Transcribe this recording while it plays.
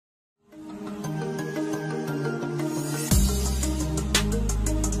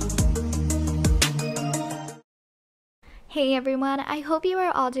Hey everyone, I hope you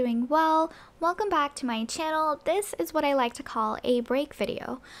are all doing well. Welcome back to my channel. This is what I like to call a break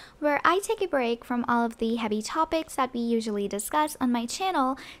video, where I take a break from all of the heavy topics that we usually discuss on my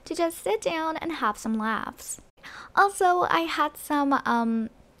channel to just sit down and have some laughs. Also, I had some,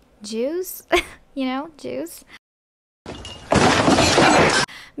 juice, juice.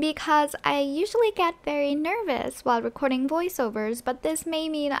 Because I usually get very nervous while recording voiceovers, but this may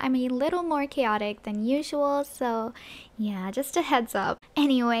mean I'm a little more chaotic than usual, so yeah, just a heads up.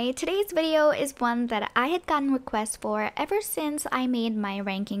 Anyway, today's video is one that I had gotten requests for ever since I made my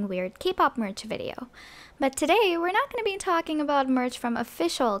ranking weird K-pop merch video. But today, we're not going to be talking about merch from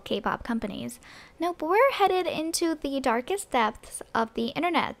official K-pop companies. Nope, we're headed into the darkest depths of the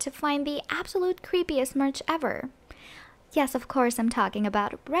internet to find the absolute creepiest merch ever. Yes, of course, I'm talking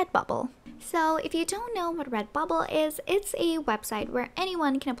about Redbubble. So, if you don't know what Redbubble is, it's a website where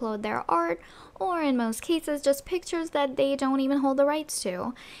anyone can upload their art, or in most cases, just pictures that they don't even hold the rights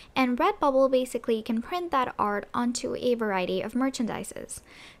to. And Redbubble basically can print that art onto a variety of merchandises.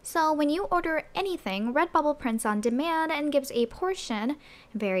 So, when you order anything, Redbubble prints on demand and gives a portion,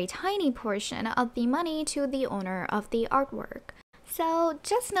 a very tiny portion, of the money to the owner of the artwork. So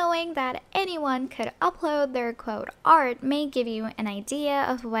just knowing that anyone could upload their quote art may give you an idea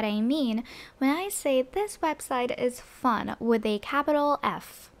of what I mean when I say this website is fun with a capital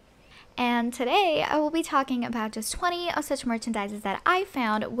F. And today I will be talking about just 20 of such merchandises that I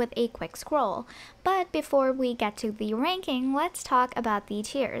found with a quick scroll. But before we get to the ranking, let's talk about the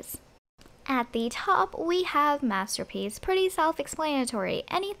tiers. At the top, we have Masterpiece, pretty self-explanatory.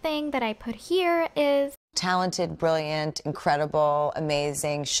 Anything that I put here is talented, brilliant, incredible,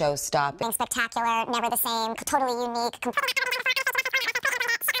 amazing, show-stopping, spectacular, never the same, totally unique.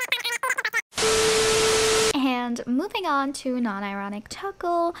 And moving on to non-ironic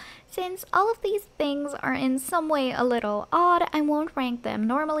chuckle, since all of these things are in some way a little odd, I won't rank them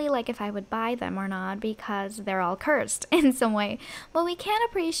normally like if I would buy them or not because they're all cursed in some way, but we can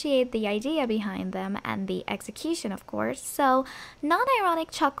appreciate the idea behind them and the execution, of course. So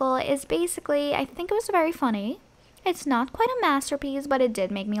non-ironic chuckle is basically, I think it was very funny. It's not quite a masterpiece, but it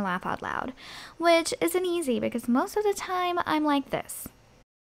did make me laugh out loud, which isn't easy because most of the time I'm like this.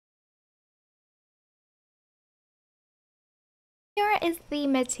 Here is the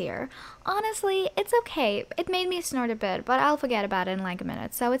mid-tier. Honestly, it's okay. It made me snort a bit, but I'll forget about it in like a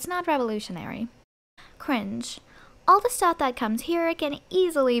minute, so it's not revolutionary. Cringe. All the stuff that comes here can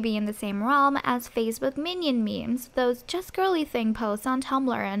easily be in the same realm as Facebook minion memes, those just girly thing posts on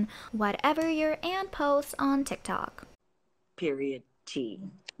Tumblr, and whatever your aunt posts on TikTok. Period T.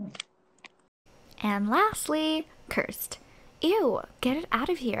 And lastly, cursed. Ew, get it out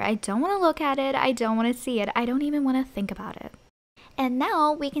of here. I don't want to look at it, I don't want to see it, I don't even want to think about it. And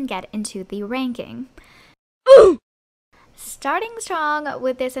now we can get into the ranking. Starting strong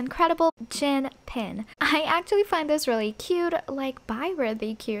with this incredible Jin pin. I actually find this really cute, like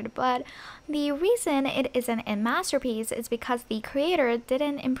buy-worthy cute, but the reason it isn't in Masterpiece is because the creator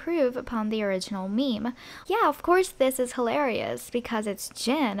didn't improve upon the original meme. Yeah, of course this is hilarious because it's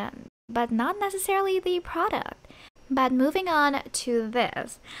Jin, but not necessarily the product. But moving on to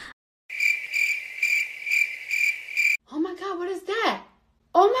this. Oh my god, what is that?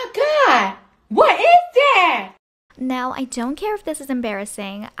 Oh my god! What is that? Now, I don't care if this is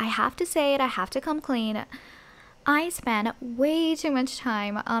embarrassing. I have to say it, I have to come clean. I spent way too much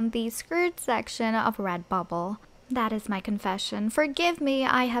time on the skirt section of Redbubble. That is my confession. Forgive me,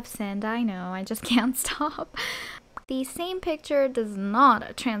 I have sinned. I know, I just can't stop. The same picture does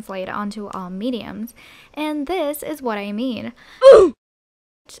not translate onto all mediums, and this is what I mean.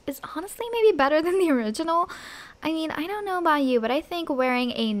 Which is honestly maybe better than the original. I mean, I don't know about you, but I think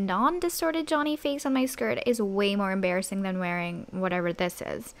wearing a non-distorted Johnny face on my skirt is way more embarrassing than wearing whatever this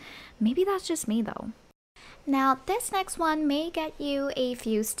is. Maybe that's just me though. Now, this next one may get you a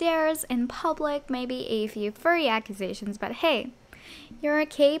few stares in public, maybe a few furry accusations, but hey, you're a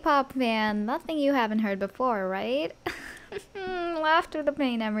K-pop fan, nothing you haven't heard before, right? Laugh through the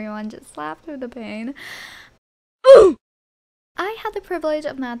pain, everyone, just laugh through the pain. I had the privilege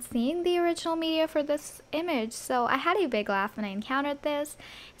of not seeing the original media for this image, so I had a big laugh when I encountered this.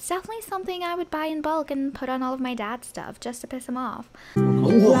 It's definitely something I would buy in bulk and put on all of my dad's stuff just to piss him off.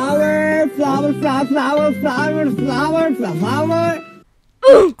 Flower, flower, flower, flower, flower, flower, flower.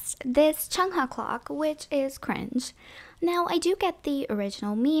 This Chungha clock, which is cringe. Now, I do get the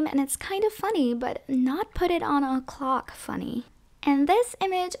original meme and it's kind of funny, but not put it on a clock funny. And this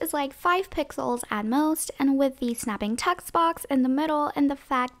image is like 5 pixels at most, and with the snapping text box in the middle and the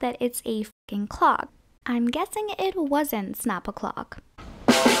fact that it's a fucking clock. I'm guessing it wasn't Snap-a-Clock.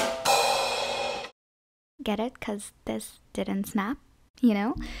 Get it? Because this didn't snap, you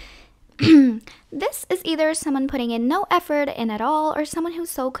know? This is either someone putting in no effort in at all or someone who's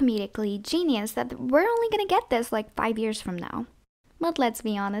so comedically genius that we're only gonna get this like 5 years from now. But let's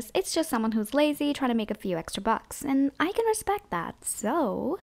be honest, it's just someone who's lazy trying to make a few extra bucks, and I can respect that,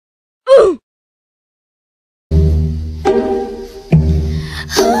 so...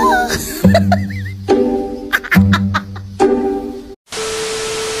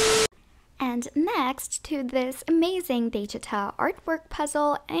 And next to this amazing Daechita artwork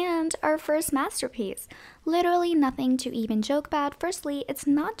puzzle and our first masterpiece. Literally nothing to even joke about. Firstly, it's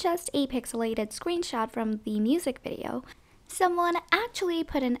not just a pixelated screenshot from the music video. Someone actually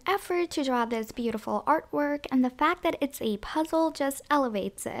put an effort to draw this beautiful artwork, and the fact that it's a puzzle just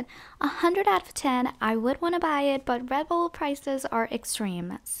elevates it. 100 out of 10, I would want to buy it, but Redbubble prices are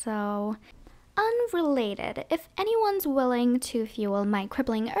extreme, so... Unrelated, if anyone's willing to fuel my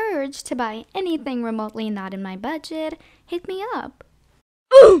crippling urge to buy anything remotely not in my budget, hit me up.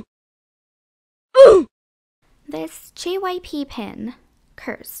 This JYP pin.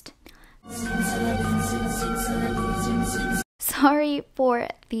 Cursed. Sorry for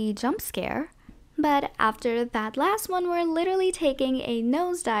the jump scare, but after that last one, we're literally taking a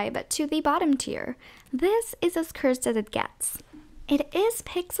nosedive to the bottom tier. This is as cursed as it gets. It is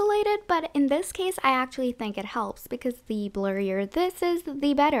pixelated, but in this case, I actually think it helps because the blurrier this is,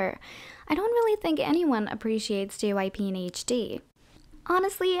 the better. I don't really think anyone appreciates JYP in HD.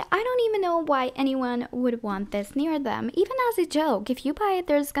 Honestly, I don't even know why anyone would want this near them. Even as a joke, if you buy it,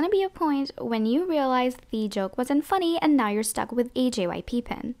 there's gonna be a point when you realize the joke wasn't funny and now you're stuck with a JYP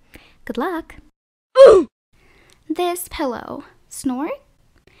pin. Good luck! This pillow. Snort?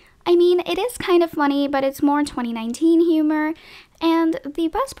 I mean, it is kind of funny, but it's more 2019 humor. And the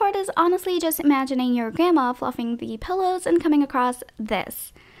best part is honestly just imagining your grandma fluffing the pillows and coming across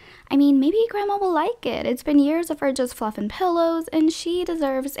this. I mean, maybe grandma will like it. It's been years of her just fluffing pillows, and she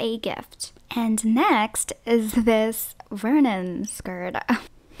deserves a gift. And next is this Vernon skirt.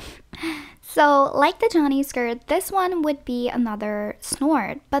 So, like the Johnny skirt, this one would be another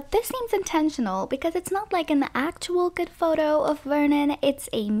snort, but this seems intentional because it's not like an actual good photo of Vernon, it's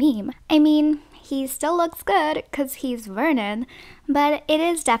a meme. I mean, he still looks good because he's Vernon, but it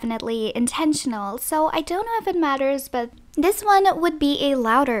is definitely intentional, so I don't know if it matters, but this one would be a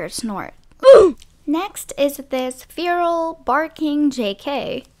louder snort. Next is this feral barking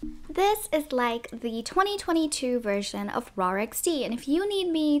JK. This is like the 2022 version of RAW-XD, and if you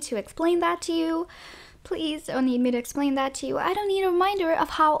need me to explain that to you, please don't need me to explain that to you. I don't need a reminder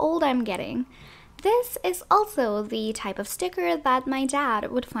of how old I'm getting. This is also the type of sticker that my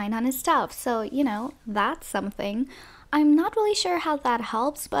dad would find on his stuff, so, you know, that's something. I'm not really sure how that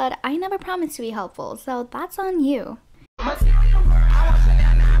helps, but I never promised to be helpful, so that's on you.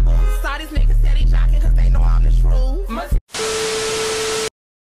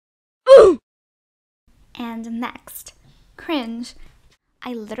 And next, cringe.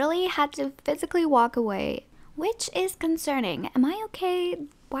 I literally had to physically walk away, which is concerning. Am I okay?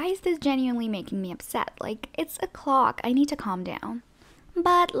 Why is this genuinely making me upset? Like, it's a clock. I need to calm down.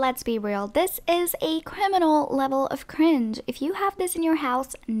 But let's be real, this is a criminal level of cringe. If you have this in your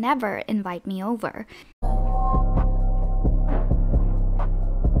house, never invite me over.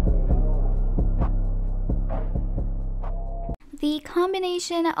 The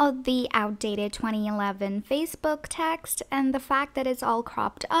combination of the outdated 2011 Facebook text and the fact that it's all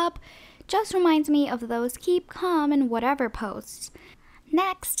cropped up just reminds me of those keep calm and whatever posts.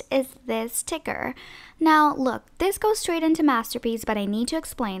 Next is this sticker. Now look, this goes straight into masterpiece, but I need to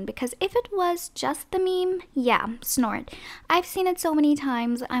explain because if it was just the meme, yeah, snort. I've seen it so many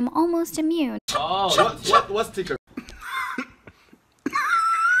times, I'm almost immune. Oh, what sticker?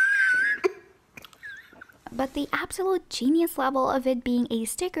 But the absolute genius level of it being a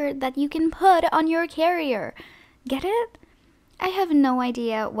sticker that you can put on your carrier. Get it? I have no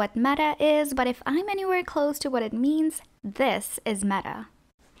idea what meta is, but if I'm anywhere close to what it means, this is meta.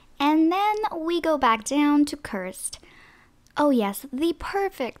 And then we go back down to cursed. Oh yes, the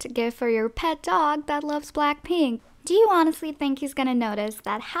perfect gift for your pet dog that loves Blackpink. Do you honestly think he's gonna notice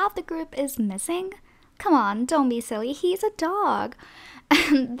that half the group is missing? Come on, don't be silly, he's a dog.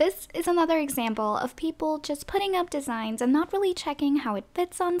 This is another example of people just putting up designs and not really checking how it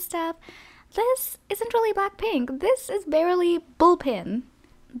fits on stuff. This isn't really Blackpink, this is barely Bullpin.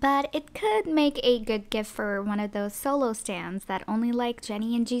 But it could make a good gift for one of those solo stands that only like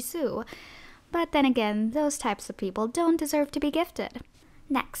Jennie and Jisoo. But then again, those types of people don't deserve to be gifted.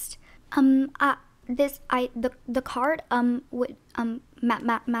 Next, the card,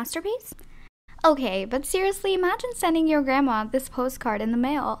 masterpiece? Okay, but seriously, imagine sending your grandma this postcard in the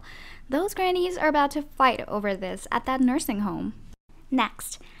mail. Those grannies are about to fight over this at that nursing home.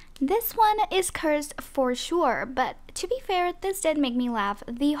 Next, this one is cursed for sure, but to be fair, this did make me laugh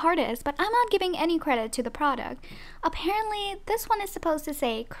the hardest, but I'm not giving any credit to the product. Apparently, this one is supposed to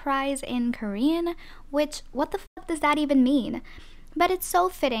say cries in Korean, which what the fuck does that even mean? But it's so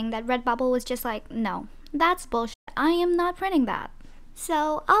fitting that Redbubble was just like, no, that's bullshit, I am not printing that.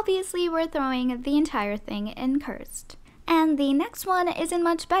 So obviously we're throwing the entire thing in cursed. And the next one isn't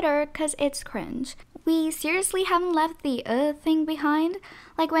much better because it's cringe. We seriously haven't left the thing behind,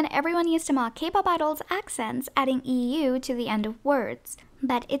 like when everyone used to mock K-pop idols' accents adding EU to the end of words.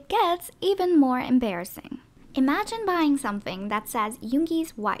 But it gets even more embarrassing. Imagine buying something that says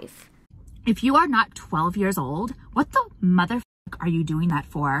Yoongi's wife. If you are not 12 years old, what the mother are you doing that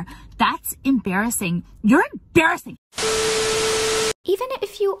for? That's embarrassing. You're embarrassing. Even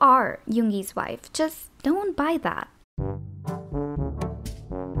if you are Yoongi's wife, just don't buy that.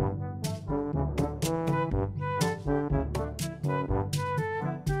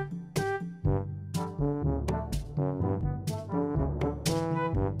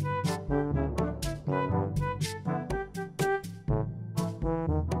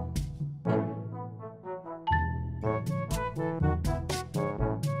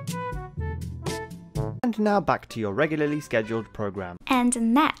 And now back to your regularly scheduled program.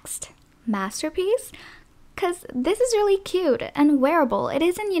 And next, masterpiece? Cause this is really cute and wearable. It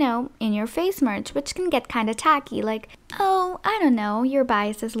isn't, in your face merch, which can get kinda tacky, like, oh, I don't know, your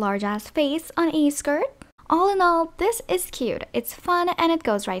bias's large-ass face on a skirt. All in all, this is cute, it's fun, and it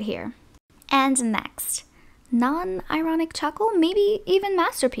goes right here. And next, non-ironic chuckle, maybe even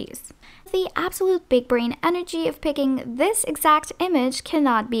masterpiece. The absolute big brain energy of picking this exact image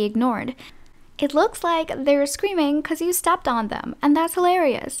cannot be ignored. It looks like they're screaming because you stepped on them, and that's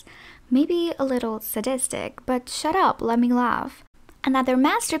hilarious. Maybe a little sadistic, but shut up, let me laugh. Another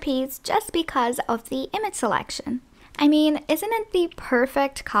masterpiece just because of the image selection. I mean, isn't it the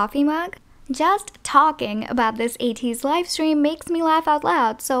perfect coffee mug? Just talking about this Ateez livestream makes me laugh out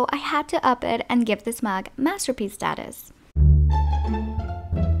loud, so I had to up it and give this mug masterpiece status.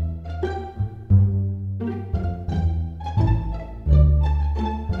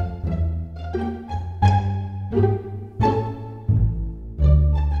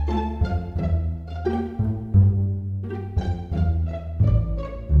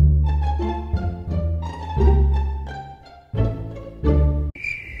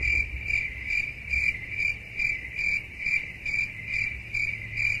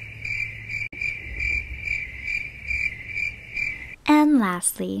 And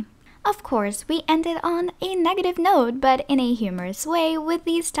lastly, of course, we ended on a negative note, but in a humorous way, with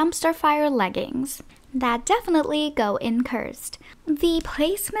these dumpster fire leggings that definitely go in cursed. The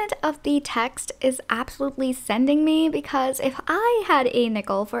placement of the text is absolutely sending me, because if I had a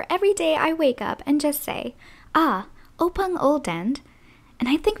nickel for every day I wake up and just say, ah, opang olden, and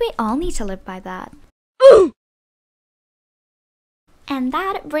I think we all need to live by that. And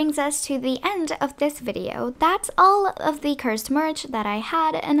that brings us to the end of this video. That's all of the cursed merch that I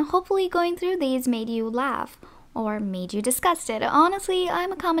had, and hopefully going through these made you laugh or made you disgusted. Honestly,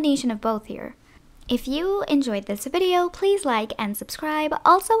 I'm a combination of both here. If you enjoyed this video, please like and subscribe.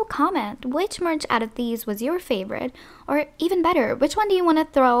 Also comment which merch out of these was your favorite, or even better, which one do you want to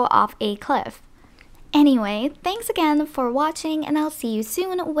throw off a cliff? Anyway, thanks again for watching, and I'll see you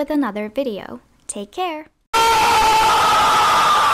soon with another video. Take care!